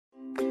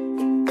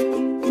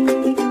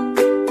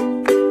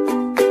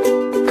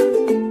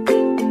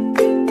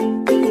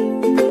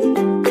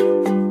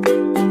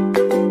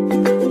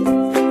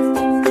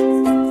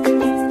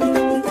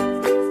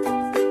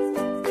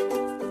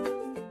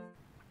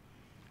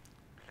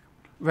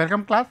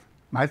Welcome class,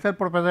 myself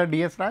Professor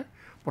D.S. Rai,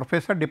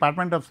 Professor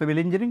Department of Civil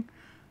Engineering,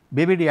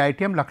 BBD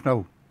ITM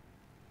Lucknow.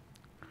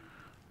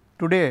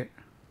 Today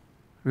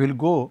we will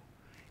go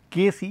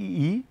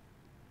KCE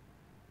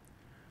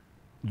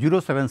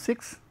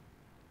 076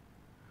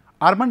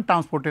 Urban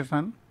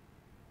Transportation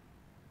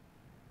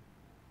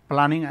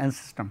Planning and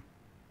System.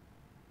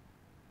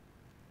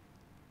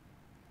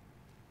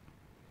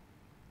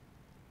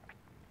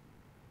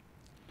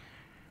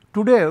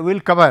 Today we will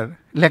cover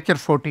lecture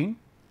 14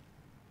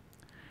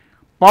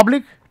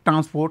 public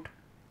transport,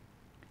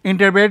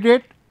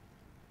 intermediate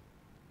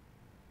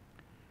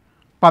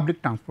public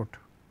transport.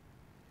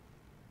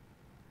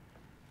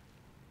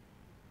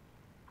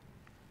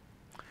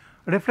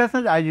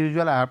 References as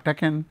usual I have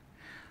taken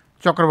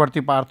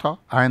Chakravarti Partha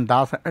and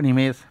Das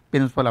Animes,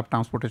 Principle of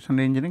Transportation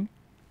Engineering,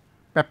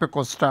 Pepe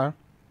Costa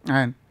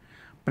and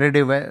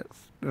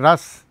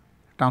Russ,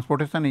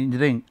 Transportation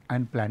Engineering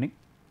and Planning,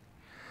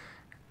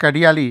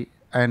 Kadiali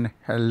and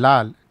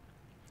Lal,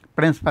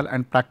 Principle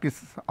and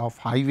Practices of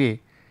Highway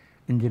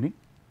Engineering,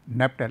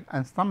 NAPTEL,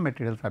 and some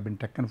materials have been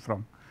taken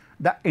from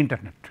the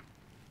internet.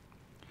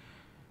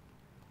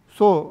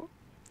 So,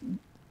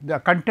 the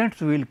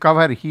contents we will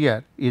cover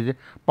here is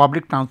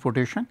public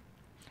transportation,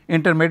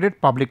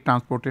 intermediate public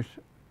transport,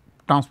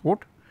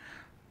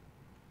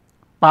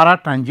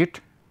 paratransit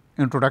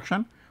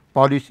introduction,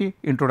 policy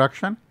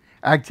introduction,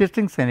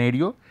 existing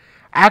scenario,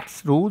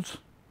 acts rules,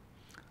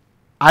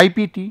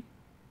 IPT,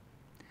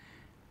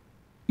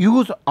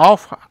 use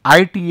of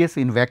ITS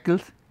in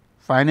vehicles,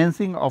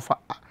 financing of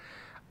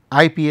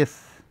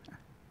IPS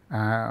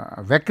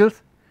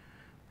vehicles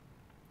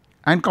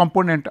and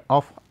component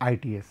of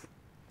ITS.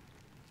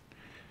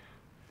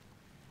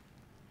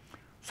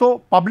 So,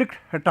 public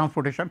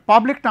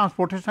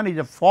transportation is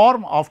a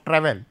form of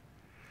travel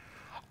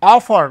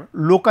offered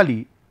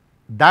locally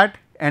that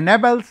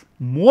enables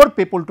more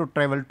people to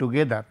travel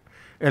together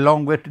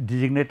along with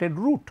designated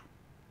route.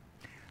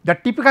 The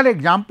typical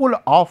example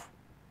of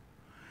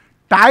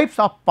types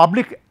of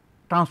public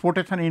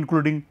transportation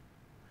including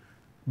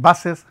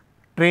buses,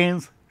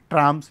 trains,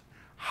 trams,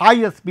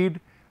 high speed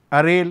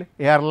rail,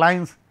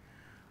 airlines,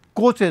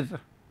 coaches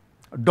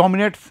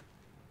dominates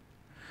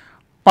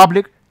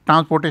public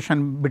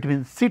transportation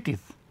between cities.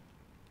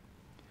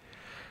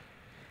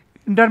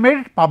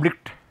 Intermediate public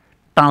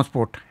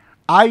transport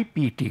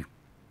IPT.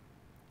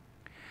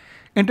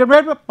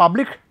 Intermediate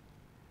public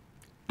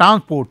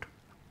transport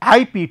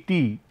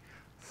IPT,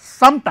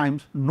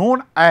 sometimes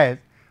known as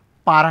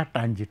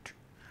paratransit,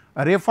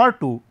 refer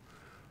to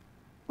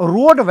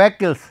road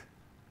vehicles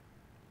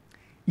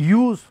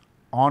used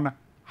on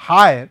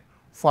hire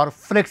for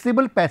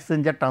flexible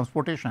passenger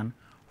transportation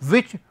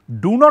which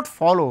do not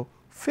follow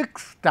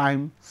fixed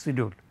time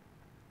schedule.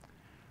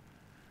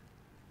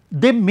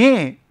 They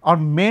may or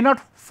may not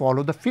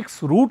follow the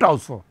fixed route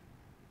also.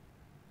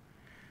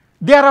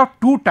 There are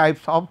two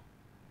types of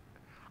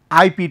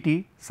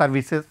IPT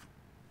services.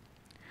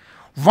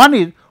 One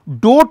is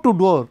door to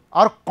door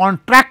or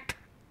contract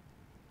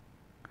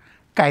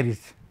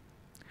carriage.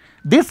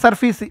 This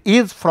service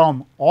is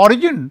from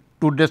origin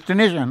to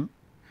destination,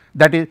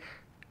 that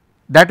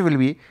will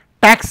be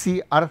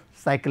taxi or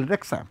cycle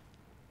rickshaw.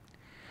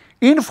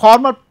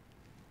 Informal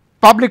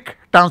public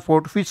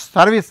transport which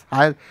service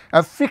has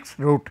a fixed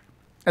route,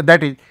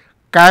 that is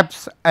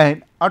cabs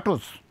and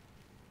autos.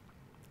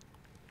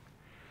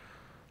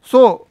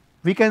 So,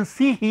 we can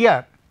see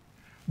here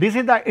this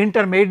is the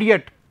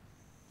intermediate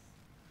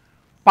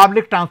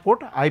public transport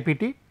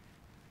IPT.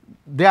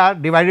 They are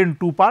divided in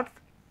two parts,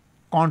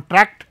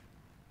 contract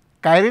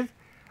carriage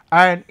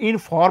and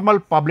informal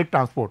public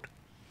transport.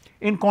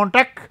 In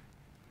contract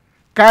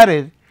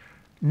carriage,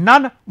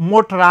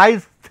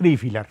 non-motorized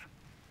three-wheeler,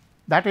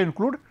 that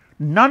include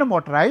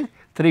non-motorized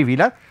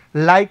three-wheeler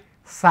like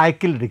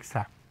cycle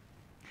rickshaw.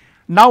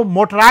 Now,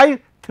 motorized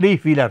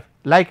three-wheeler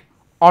like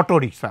auto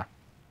rickshaw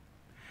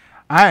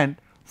and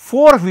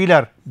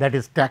four-wheeler, that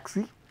is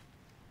taxi.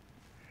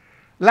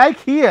 Like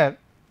here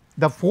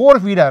the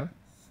four-wheeler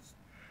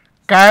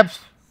cabs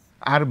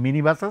are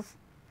minibuses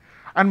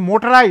and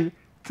motorized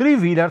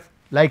three-wheelers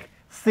like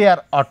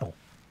share auto.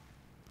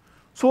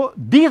 So,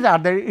 these are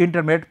the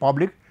intermediate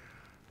public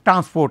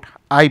transport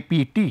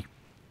IPT.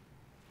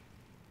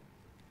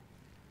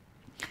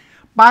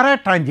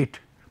 Paratransit.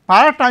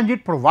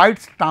 Paratransit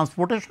provides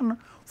transportation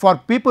for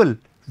people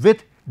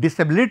with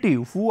disability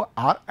who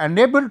are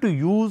unable to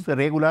use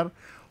regular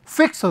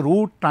fixed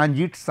route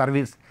transit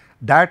service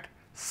that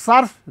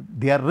serves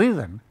their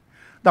region.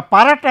 The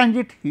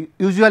paratransit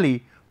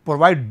usually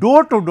provide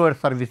door to door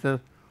services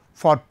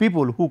for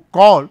people who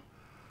call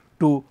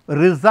to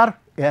reserve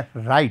a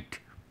ride.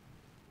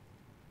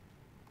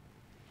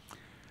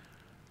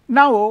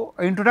 Now,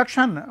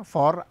 introduction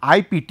for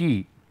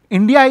IPT.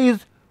 India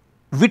is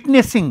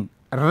witnessing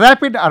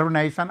rapid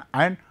urbanization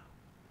and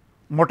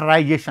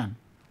motorization.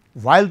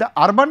 While the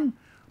urban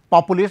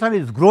population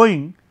is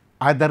growing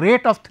at the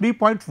rate of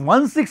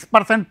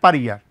 3.16% per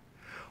year,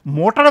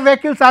 motor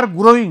vehicles are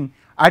growing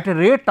at a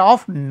rate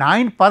of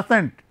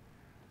 9%.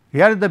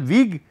 Here is the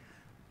big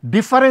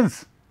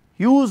difference,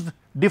 huge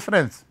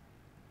difference.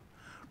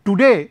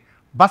 Today,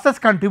 buses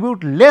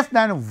contribute less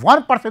than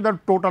 1%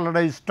 of total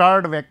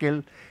registered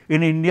vehicle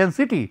in Indian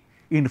city.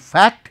 In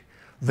fact,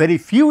 very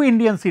few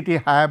Indian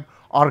cities have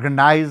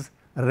organized,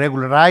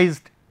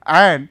 regularized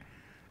and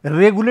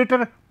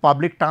regulated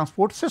public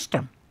transport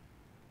system.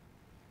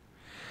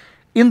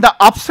 In the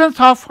absence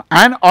of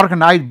an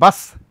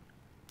organized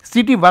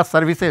city bus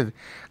services,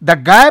 the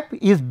gap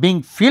is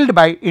being filled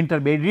by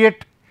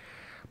intermediate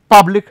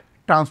public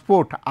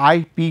transport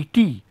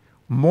IPT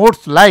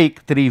modes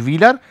like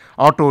three-wheeler,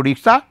 auto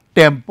rickshaw,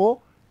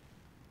 tempo,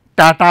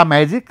 Tata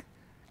Magic,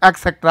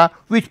 etc.,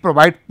 which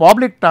provide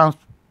public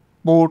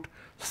transport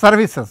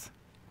services.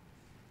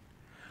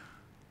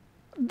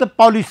 The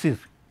policies,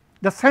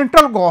 the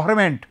central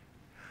government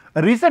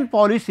recent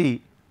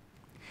policy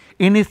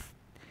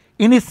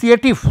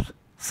initiatives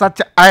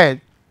such as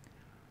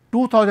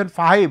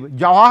 2005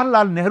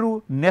 Jawaharlal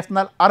Nehru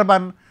National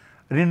Urban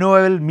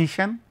Renewal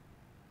Mission,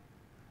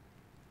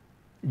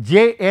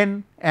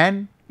 JNNURM,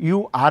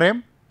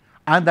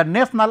 and the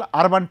National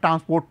Urban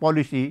Transport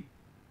Policy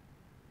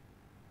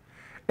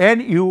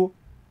NUTP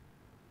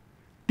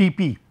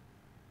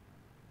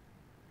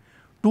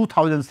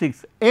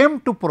 2006 aim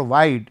to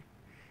provide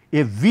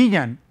a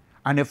vision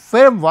and a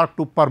framework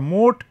to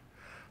promote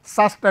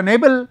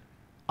sustainable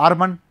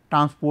urban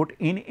transport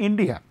in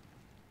India.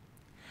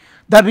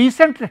 The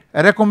recent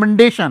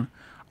recommendation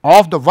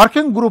of the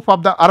working group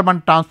of the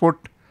urban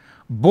transport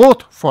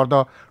both for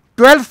the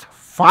 12th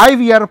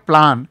 5-year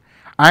plan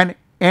and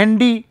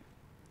NT-DPC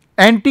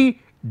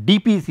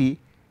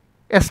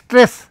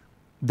stress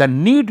the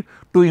need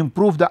to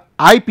improve the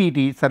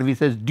IPT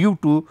services due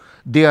to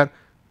their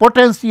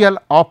potential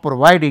of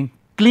providing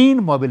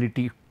clean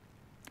mobility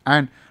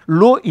and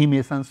low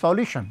emission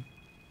solution.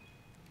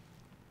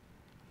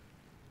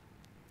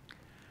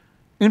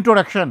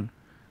 Introduction.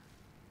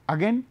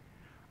 Again,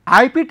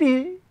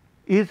 IPT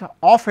is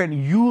often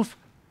used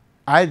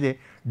as a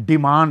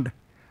demand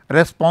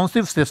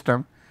responsive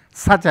system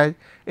such as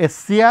a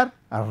share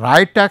a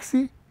ride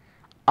taxi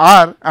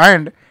or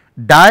and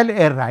dial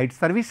a ride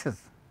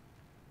services.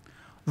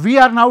 We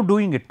are now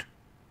doing it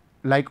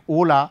like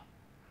Ola,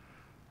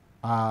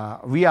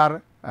 we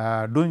are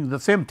doing the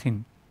same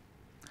thing.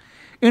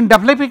 In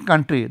developing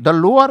country, the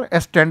lower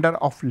standard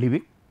of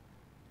living,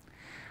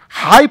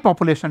 high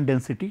population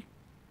density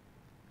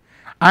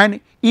and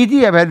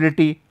easy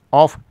availability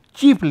of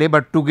cheap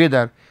labor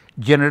together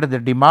generate the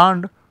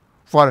demand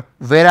for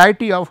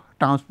variety of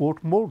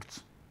transport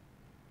modes.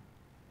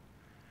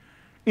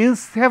 In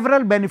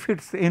several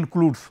benefits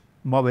includes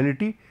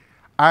mobility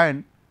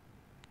and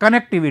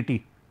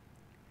connectivity,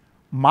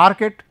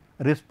 market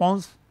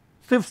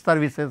responsive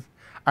services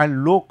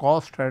and low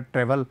cost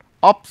travel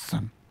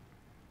option.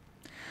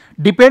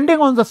 Depending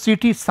on the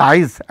city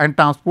size and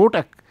transport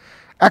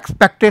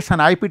expectation,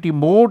 IPT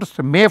modes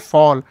may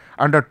fall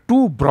under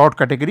two broad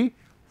categories.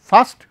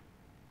 First,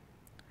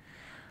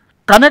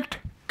 connect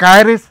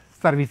carriage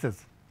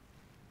services,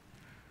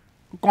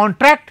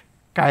 contract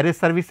carriage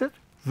services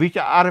which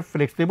are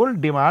flexible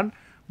demand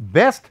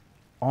based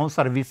on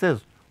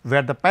services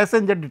where the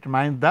passenger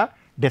determines the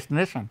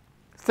destination.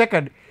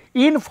 Second,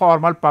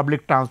 informal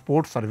public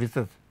transport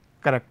services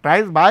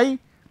characterized by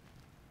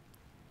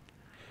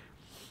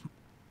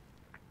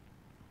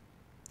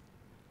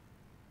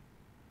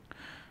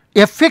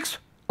a fixed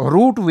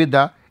route with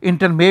the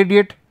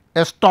intermediate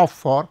stop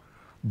for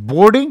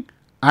boarding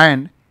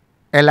and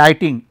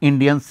alighting.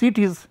 Indian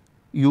cities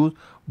use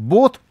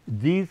both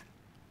these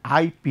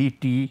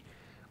IPT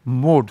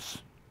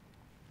modes.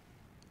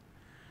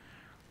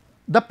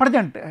 The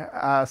present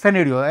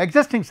scenario,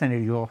 existing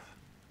scenario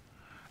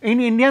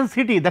in Indian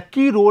city, the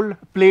key role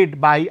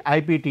played by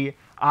IPT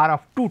are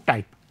of two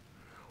types.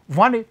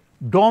 One is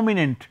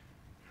dominant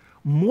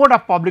mode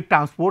of public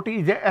transport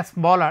is a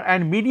smaller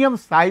and medium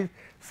sized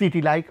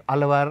city like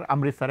Alwar,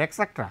 Amritsar,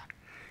 etc.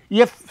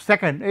 If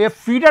second, a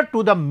feeder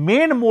to the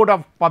main mode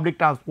of public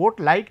transport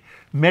like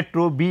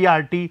metro,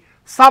 BRT,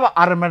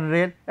 suburban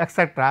rail,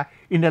 etc.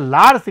 in a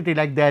large city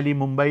like Delhi,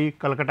 Mumbai,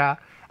 Kolkata,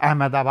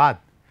 Ahmedabad.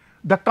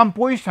 The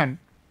composition,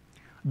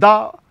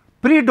 the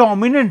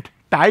predominant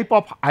type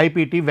of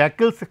IPT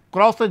vehicles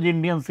crosses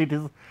Indian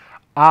cities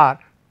are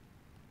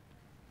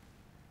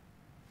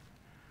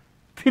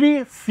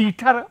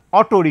 3-seater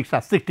auto rickshaw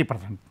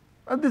 60%.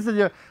 This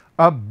is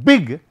a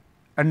big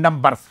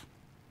numbers.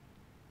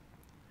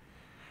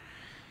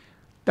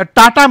 The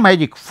Tata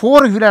Magic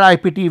 4-wheeler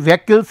IPT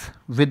vehicles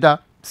with the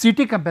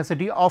seating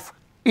capacity of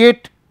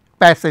 8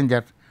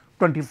 passengers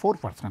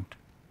 24%.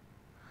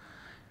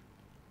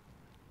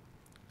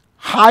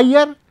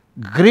 Higher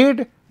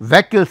grade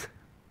vehicles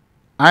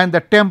and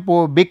the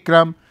Tempo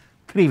Bikram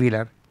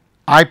 3-wheeler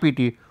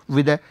IPT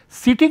with a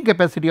seating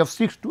capacity of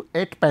 6 to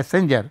 8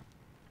 passengers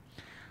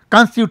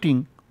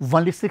constituting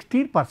only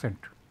 16%.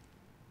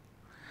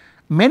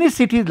 Many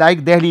cities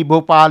like Delhi,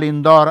 Bhopal,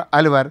 Indore,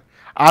 Alwar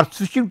are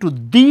switching to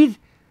these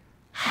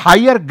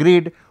higher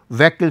grade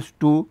vehicles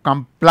to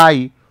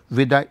comply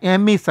with the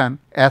emission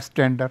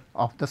standard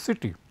of the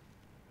city.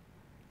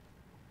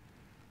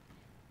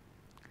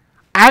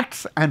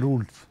 Acts and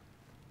rules.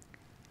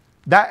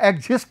 The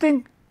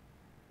existing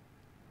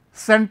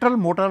Central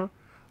Motor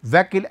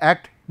Vehicle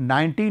Act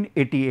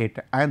 1988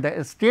 and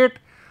the State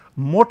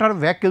Motor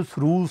Vehicles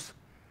Rules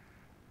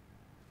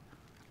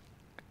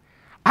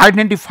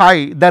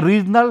identify the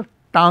Regional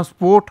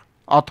Transport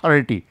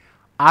Authority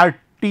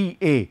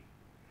RTA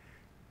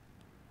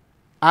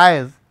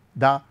as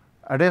the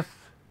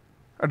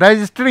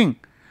registering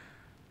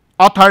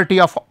authority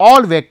of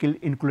all vehicles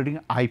including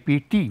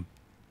IPT.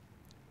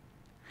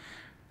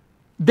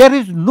 There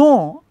is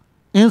no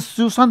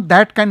institution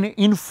that can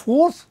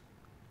enforce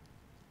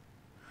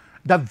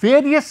the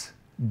various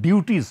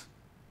duties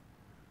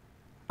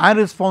and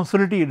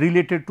responsibility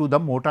related to the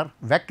motor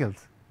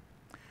vehicles.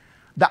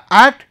 The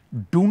Act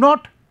do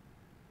not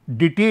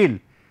detail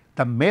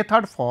the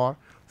method for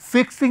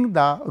fixing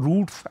the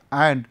routes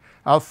and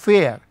a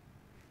fair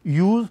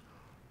use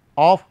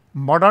of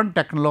modern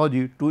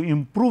technology to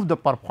improve the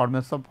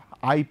performance of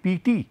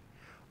IPT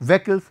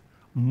vehicles,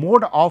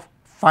 mode of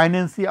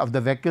financing of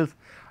the vehicles,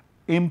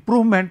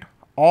 improvement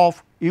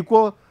of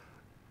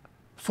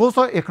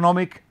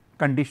socio-economic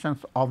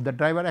conditions of the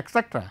driver,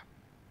 etc.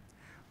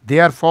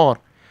 Therefore,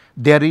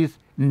 there is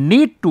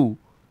need to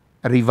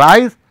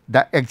revise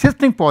the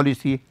existing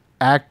policy,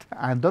 act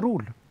and the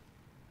rule.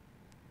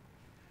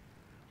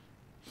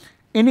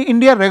 In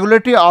India,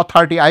 Regulatory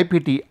Authority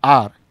IPT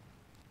are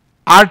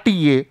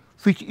RTA,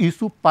 which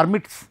issue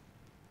permits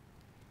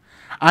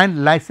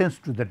and license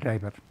to the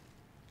driver,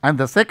 and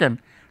the second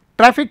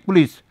traffic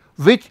police,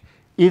 which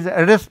is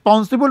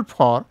responsible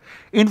for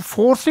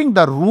enforcing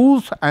the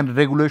rules and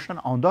regulation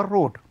on the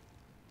road.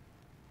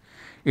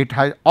 It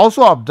has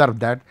also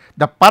observed that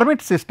the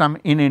permit system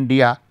in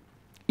India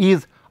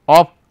is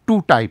of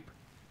two types: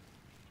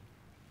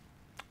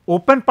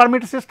 open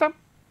permit system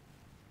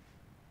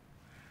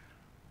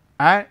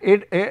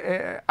and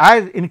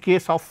as in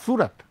case of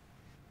Surat,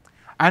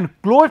 and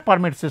closed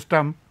permit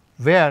system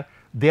where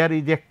there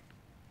is a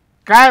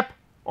cap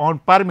on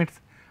permits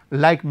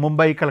like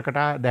Mumbai,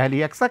 Calcutta,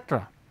 Delhi,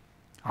 etc.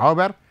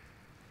 However,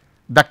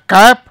 the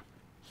cap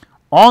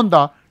on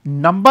the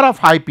number of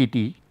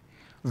IPT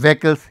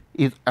vehicles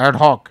is ad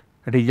hoc,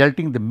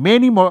 resulting in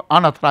many more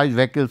unauthorized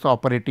vehicles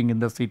operating in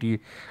the city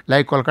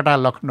like Kolkata,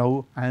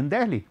 Lucknow and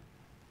Delhi.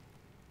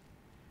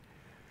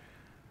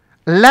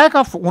 Lack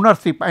of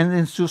ownership and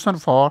institution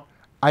for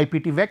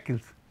IPT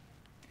vehicles.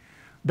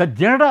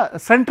 The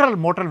Central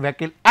Motor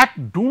Vehicle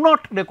Act do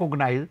not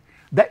recognize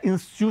the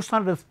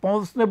institution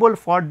responsible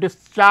for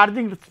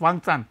discharging its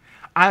function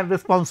and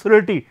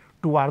responsibility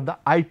toward the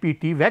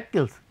IPT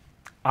vehicles,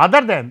 other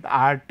than the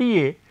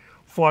RTA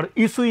for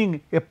issuing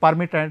a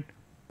permit and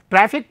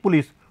traffic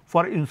police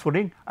for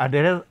ensuring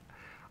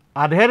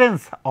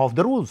adherence of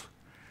the rules.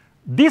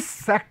 This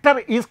sector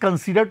is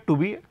considered to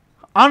be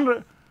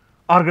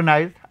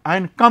unorganized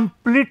and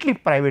completely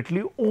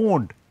privately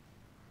owned.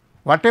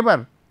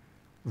 Whatever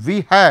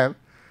we have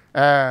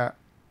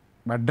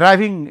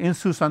driving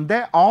institution,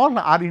 they all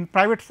are in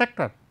private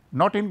sector,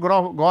 not in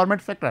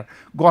government sector.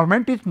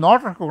 Government is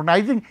not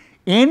recognizing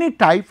any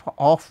type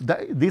of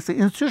this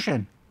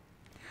institution.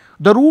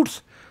 The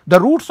routes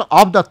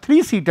of the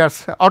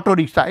 3-seaters auto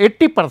rickshaw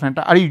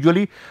 80% are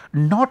usually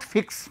not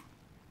fixed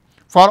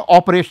for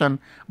operation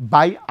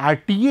by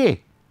RTA,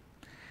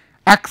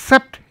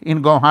 except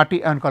in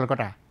Guwahati and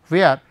Kolkata,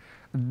 where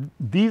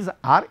these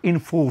are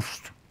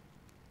enforced.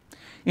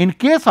 In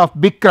case of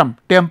Bikram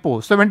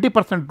Tempo,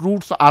 70%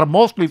 routes are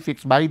mostly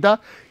fixed by the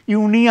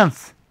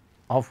unions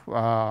of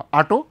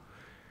auto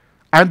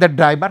and the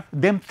driver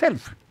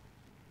themselves.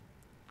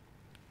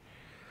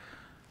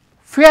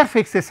 Fare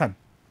fixation,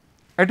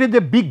 it is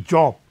a big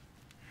job.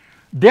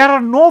 There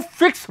are no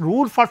fixed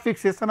rules for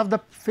fixation of the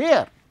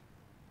fare.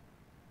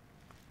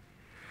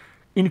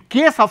 In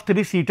case of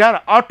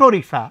 3-seater auto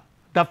rickshaw,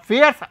 the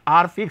fares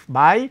are fixed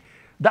by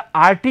the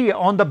RTA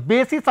on the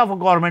basis of a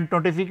government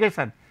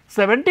notification.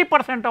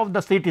 70% of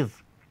the cities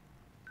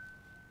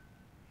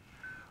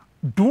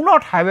do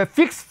not have a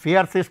fixed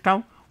fare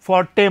system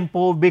for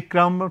Tempo,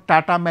 Bikram,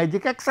 Tata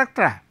Magic,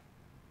 etc.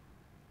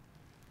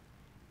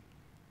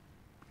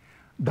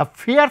 The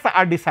fares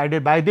are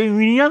decided by the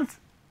unions,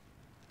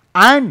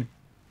 and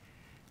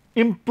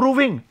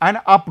improving and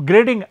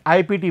upgrading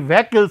IPT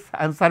vehicles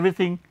and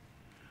servicing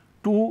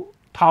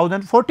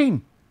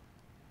 2014.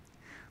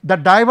 The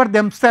driver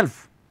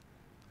themselves,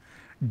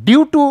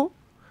 due to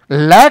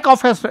lack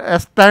of a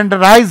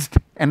standardized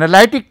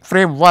analytic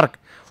framework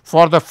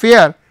for the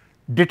fare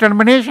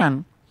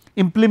determination,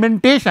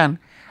 implementation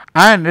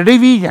and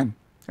revision,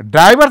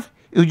 drivers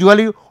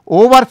usually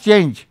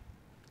overchange,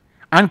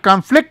 and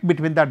conflict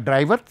between the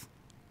drivers,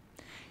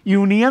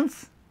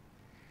 unions,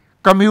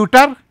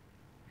 commuter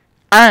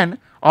and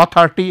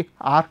authority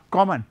are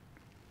common.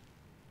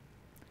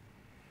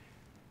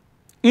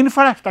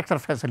 Infrastructure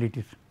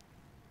facilities.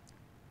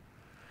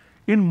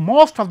 In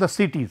most of the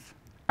cities,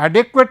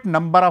 adequate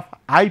number of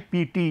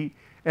IPT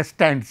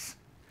stands,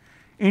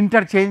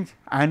 interchange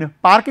and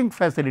parking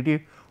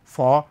facility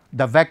for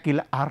the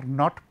vehicle are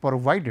not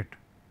provided.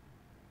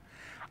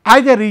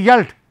 As a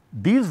result,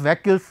 these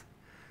vehicles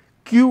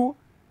queue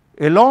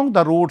along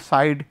the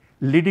roadside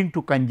leading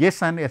to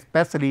congestion,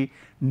 especially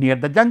near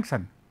the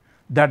junction.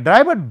 The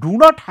driver do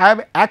not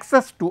have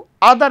access to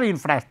other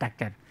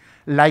infrastructure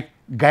like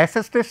gas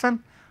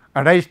station,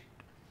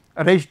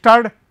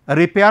 registered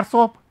repair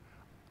shop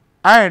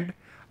and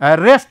a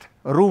rest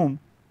room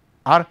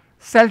or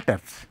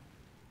shelters.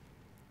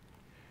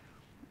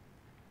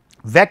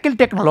 Vehicle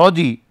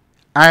technology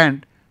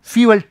and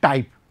fuel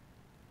type.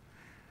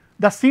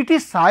 The city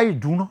size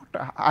do not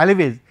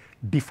always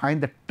define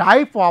the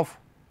type or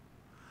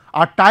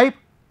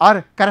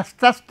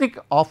characteristic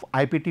of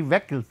IPT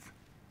vehicles.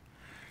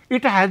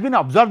 It has been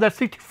observed that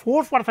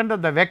 64%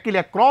 of the vehicles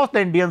across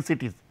the Indian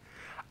cities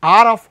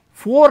are of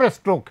 4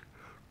 stroke,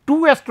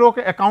 2 stroke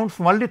accounts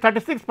for only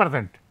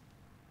 36%.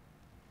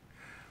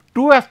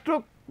 2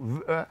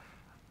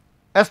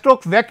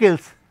 stroke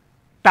vehicles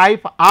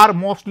type are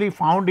mostly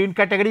found in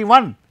category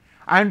 1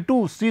 and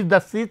 2 see the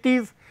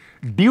cities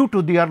due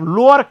to their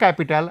lower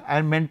capital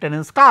and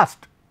maintenance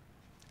cost.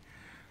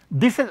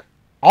 This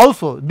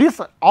also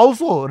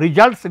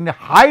results in a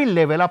high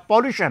level of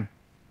pollution.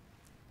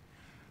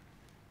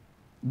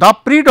 The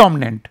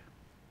predominant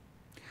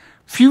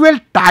fuel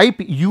type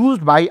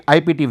used by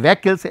IPT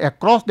vehicles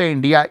across the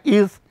India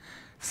is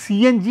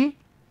CNG,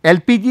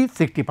 LPG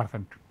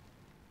 60%.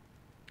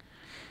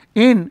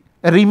 In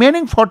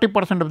remaining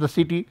 40% of the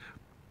city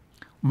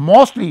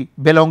mostly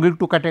belonging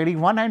to category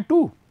 1 and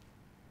 2.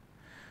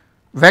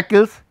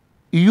 Vehicles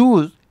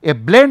use a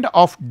blend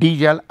of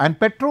diesel and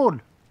petrol,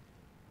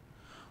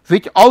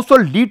 which also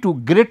lead to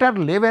greater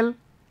level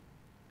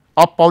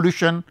of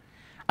pollution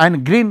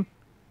and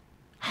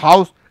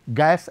greenhouse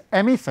gas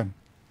emission.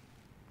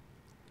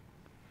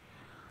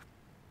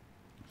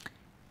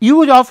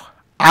 Use of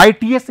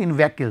ITS in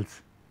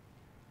vehicles.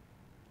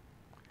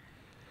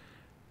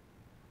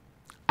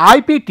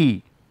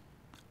 IPT,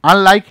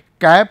 unlike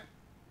cab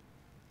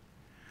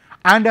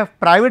and a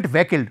private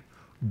vehicle,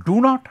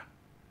 do not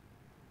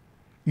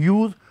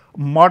use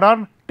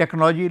modern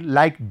technology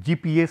like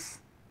GPS,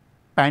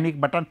 panic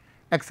button,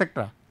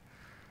 etc.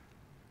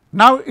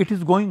 Now, it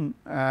is going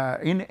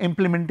in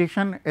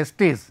implementation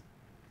stage.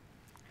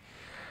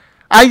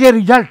 As a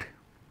result,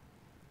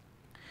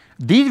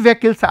 these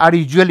vehicles are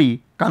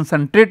usually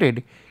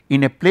concentrated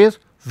in a place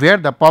where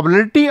the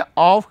probability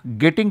of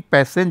getting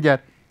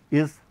passenger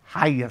is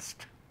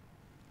highest.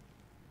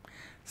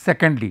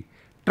 Secondly,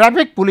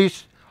 traffic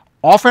police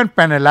often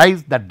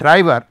penalize the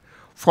driver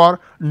for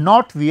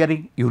not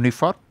wearing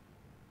uniform,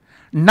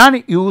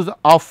 non-use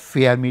of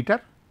fare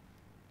meter,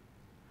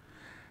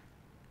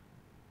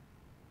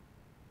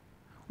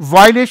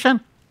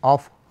 violation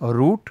of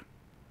route,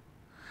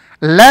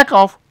 lack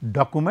of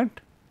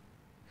document,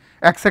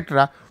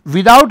 etc.,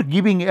 without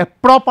giving a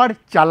proper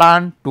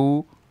challan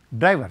to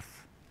drivers.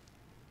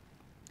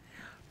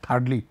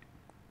 Thirdly,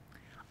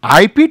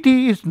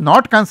 IPT is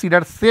not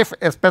considered safe,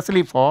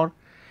 especially for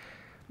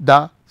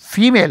the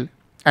female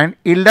and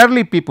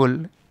elderly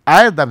people,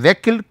 as the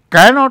vehicle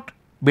cannot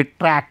be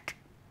tracked.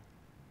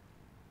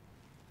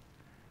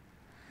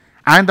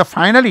 And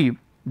finally,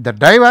 the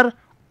driver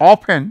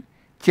often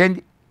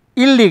change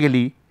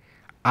illegally,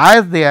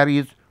 as there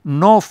is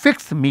no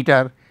fixed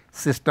meter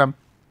system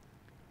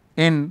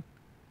in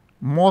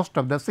most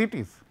of the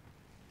cities.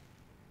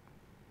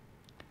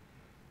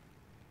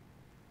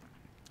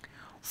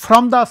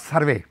 From the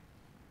survey,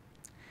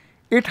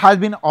 it has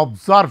been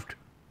observed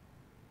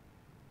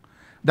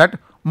that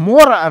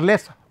more or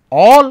less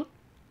all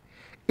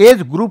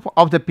age group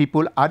of the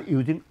people are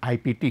using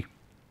IPT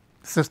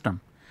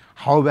system.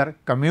 However,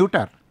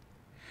 commuter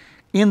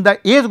in the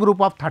age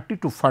group of 30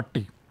 to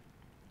 40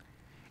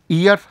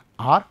 years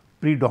are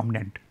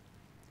predominant.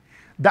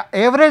 The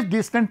average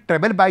distance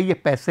travelled by a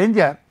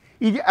passenger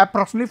is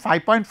approximately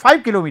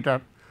 5.5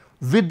 kilometer,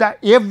 with the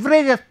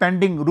average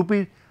spending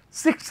rupees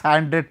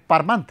 600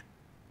 per month.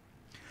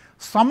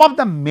 Some of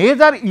the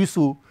major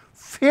issues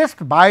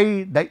faced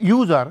by the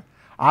user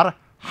are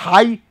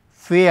high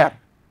fare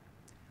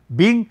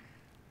being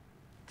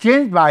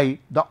changed by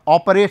the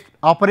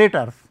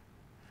operators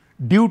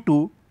due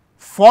to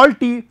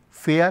faulty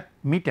fare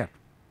meter,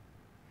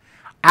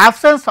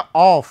 absence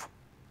of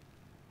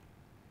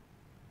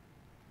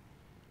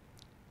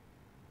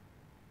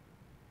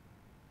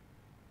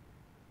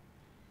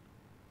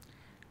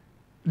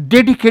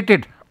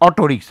dedicated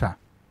auto rickshaw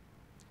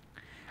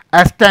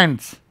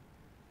stands,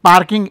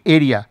 parking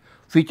area,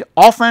 which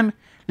often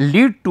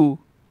lead to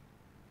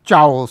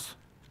chaos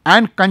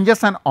and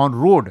congestion on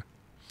road,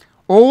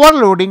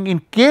 overloading in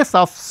case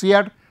of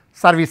shared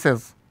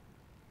services,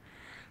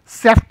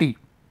 safety,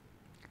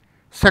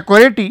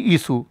 security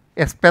issue,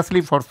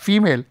 especially for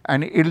female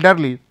and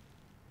elderly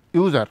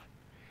user,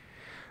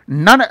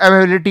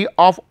 non-availability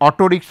of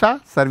auto rickshaw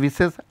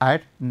services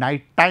at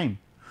night time.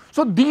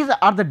 So, these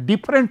are the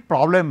different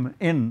problem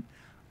in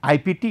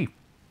IPT.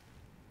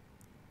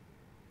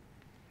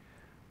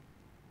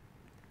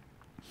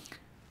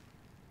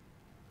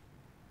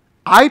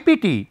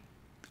 IPT,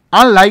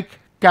 unlike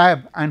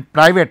cab and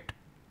private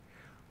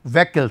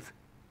vehicles,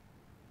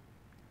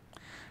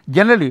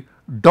 generally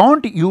do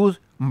not use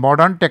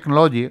modern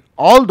technology,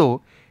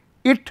 although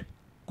it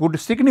could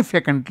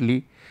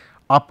significantly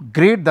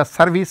upgrade the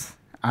service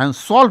and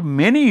solve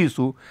many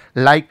issues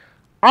like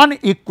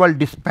unequal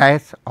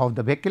dispatch of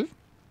the vehicle,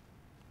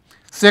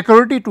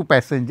 security to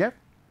passenger,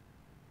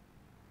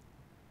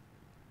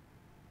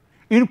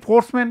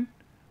 enforcement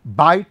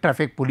by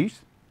traffic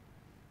police,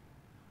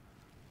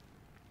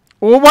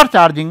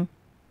 overcharging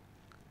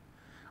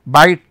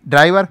by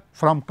driver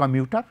from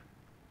commuter.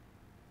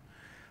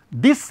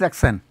 This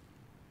section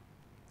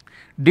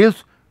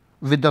deals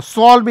with the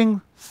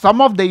solving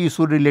some of the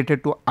issues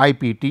related to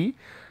IPT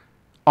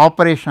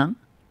operation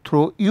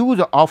through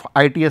use of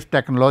ITS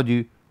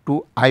technology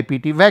to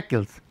IPT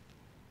vehicles.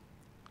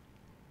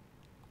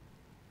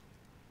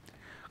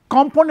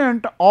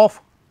 Component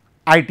of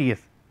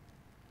ITS.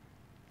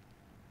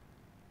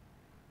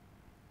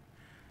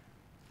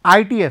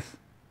 ITS,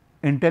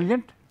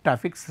 Intelligent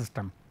Traffic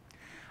System.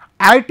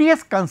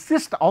 ITS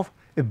consists of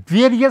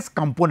various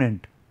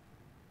components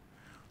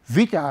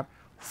which are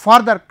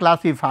further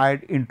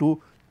classified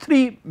into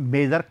three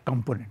major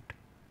components.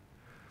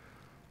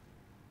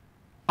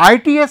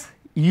 ITS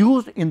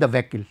used in the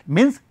vehicle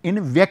means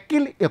in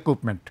vehicle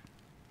equipment.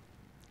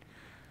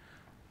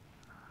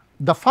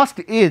 The first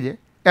is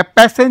a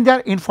passenger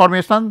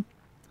information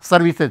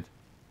services,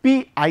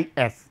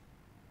 PIS.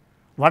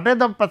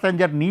 Whatever the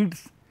passenger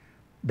needs,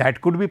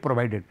 that could be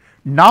provided.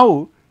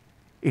 Now,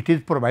 it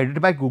is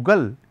provided by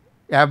Google.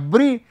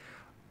 Every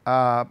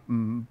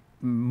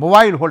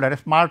mobile holder, a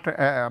smart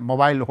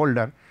mobile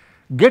holder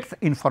gets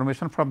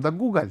information from the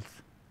Googles.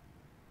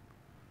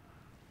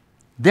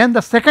 Then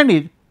the second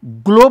is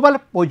global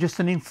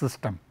positioning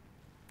system,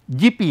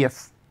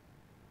 GPS.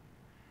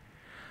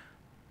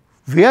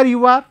 Where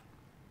you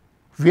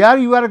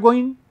are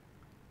going,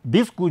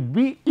 this could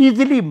be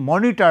easily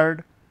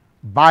monitored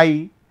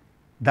by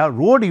the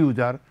road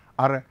user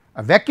or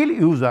a vehicle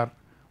user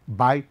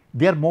by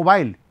their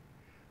mobile.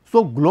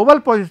 So, global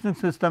positioning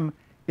system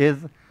is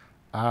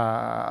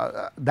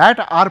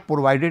that are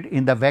provided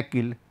in the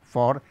vehicle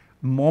for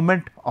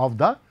movement of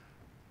the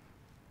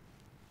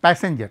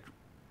passenger.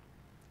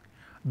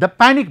 The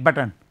panic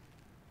button,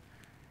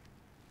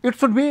 it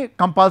should be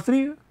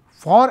compulsory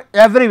for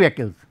every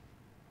vehicle.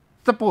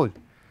 Suppose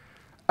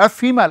a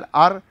female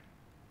or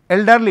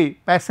elderly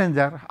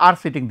passenger are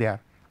sitting there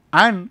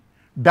and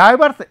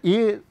driver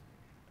is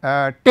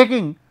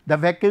taking the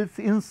vehicles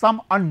in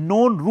some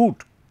unknown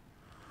route.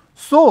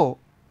 So,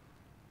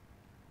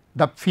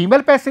 the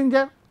female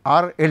passenger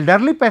or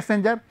elderly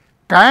passenger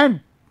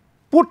can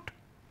put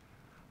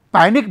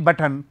panic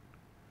button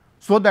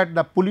so that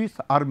the police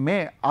or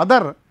may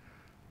other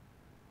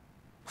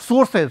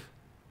sources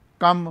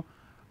come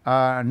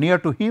near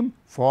to him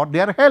for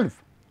their help.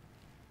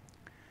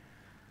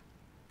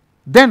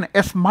 Then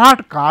a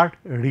smart card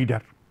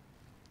reader,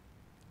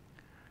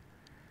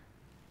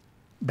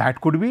 that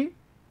could be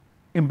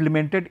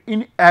implemented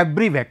in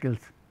every vehicles.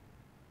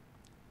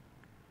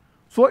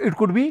 So, it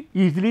could be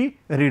easily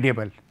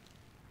readable.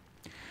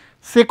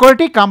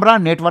 Security camera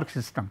network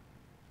system,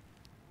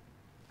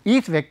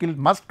 each vehicle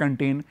must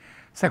contain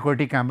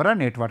security camera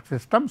network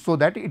system, so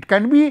that it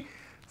can be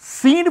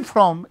seen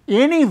from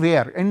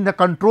anywhere in the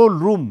control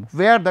room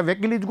where the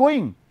vehicle is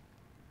going,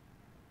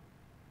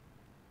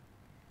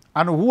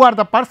 and who are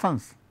the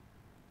persons,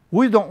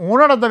 who is the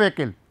owner of the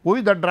vehicle, who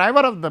is the driver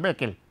of the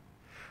vehicle,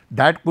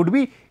 that could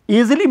be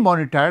easily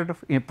monitored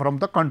from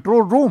the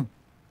control room.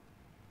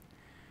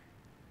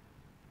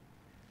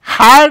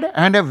 Had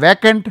and a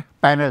vacant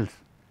panels,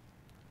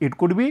 it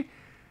could be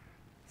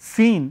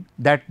seen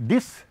that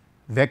this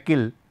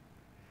vehicle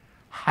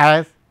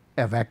has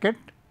a vacant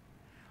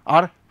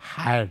or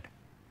had.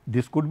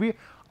 This could be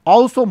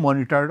also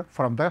monitored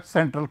from the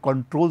central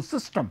control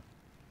system.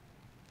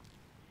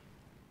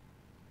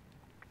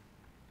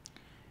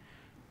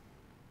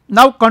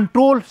 Now,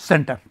 control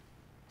center.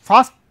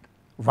 First,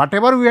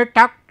 whatever we had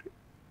talked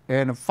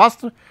in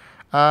first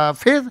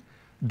phase,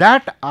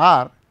 that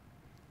are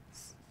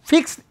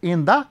fixed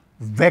in the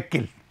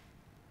vehicle.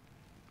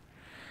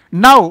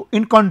 Now,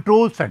 in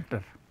control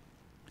center,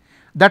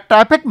 the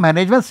traffic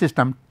management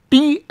system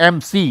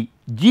TMC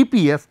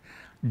GPS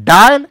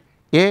dial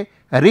a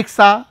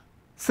rickshaw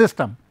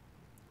system.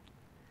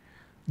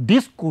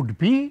 This could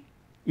be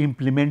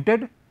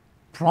implemented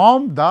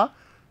from the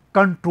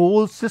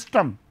control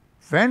system.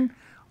 When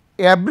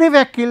every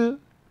vehicle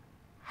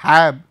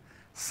have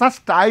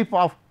such type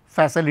of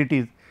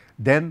facilities,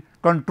 then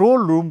control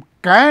room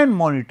can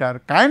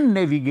monitor, can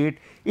navigate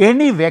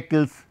any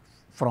vehicles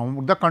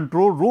from the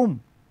control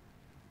room.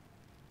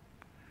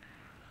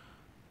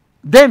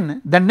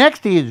 Then the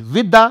next is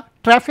with the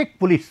traffic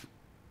police.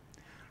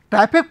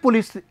 Traffic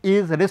police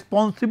is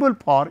responsible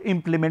for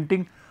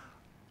implementing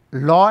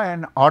law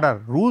and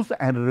order, rules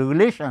and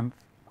regulations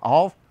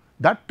of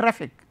the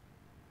traffic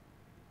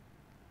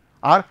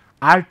or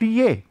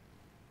RTA.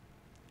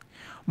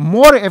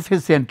 More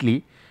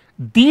efficiently,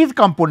 these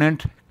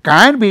components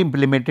can be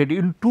implemented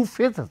in two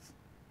phases.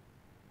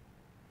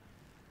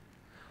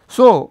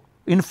 So,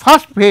 in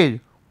first phase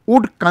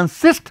would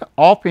consist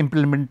of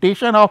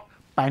implementation of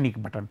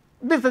panic button.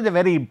 This is a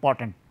very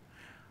important.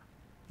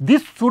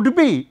 This should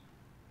be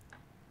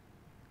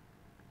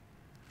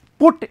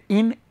put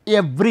in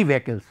every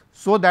vehicle,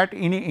 so that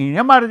in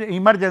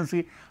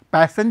emergency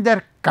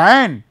passenger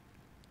can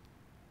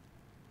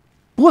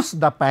push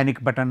the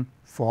panic button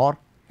for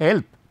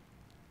help.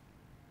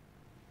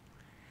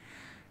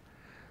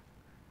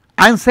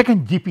 And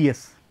second,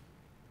 GPS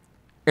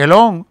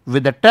along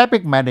with the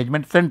traffic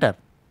management center,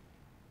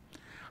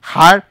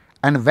 hard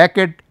and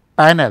vacant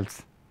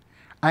panels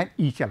and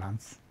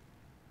e-challans.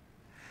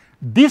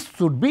 This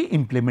should be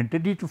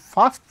implemented into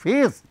first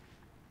phase.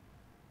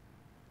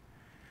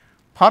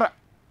 For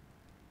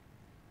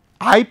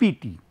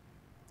IPT,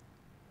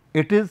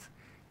 it is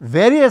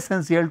very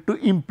essential to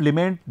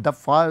implement the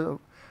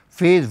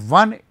phase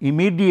 1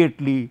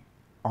 immediately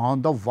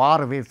on the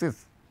war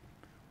basis,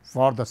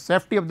 for the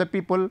safety of the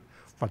people,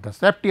 for the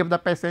safety of the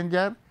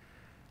passenger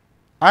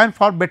and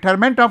for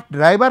betterment of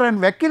driver and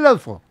vehicle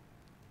also.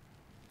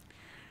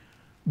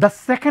 The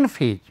second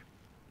phase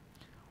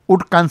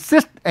would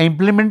consist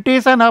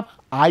implementation of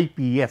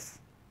IPS,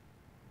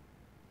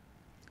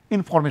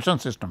 information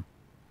system,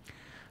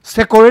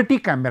 security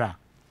camera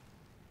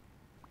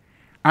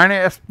and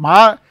a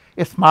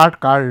smart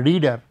card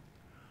reader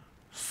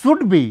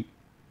should be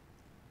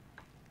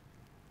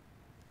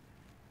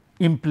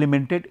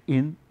implemented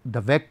in the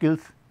vehicles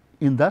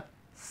in the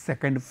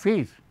second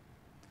phase.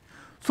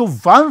 So,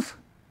 once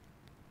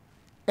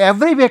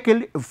every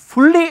vehicle is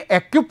fully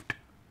equipped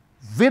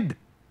with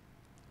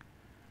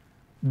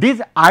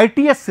this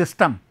ITS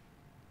system,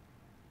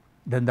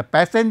 then the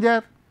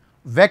passenger,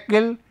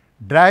 vehicle,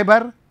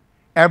 driver,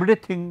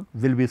 everything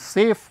will be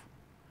safe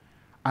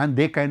and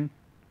they can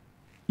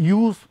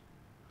use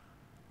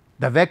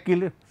the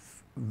vehicle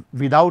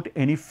without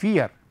any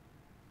fear.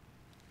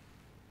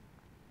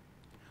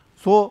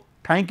 So,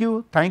 thank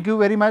you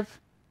very much.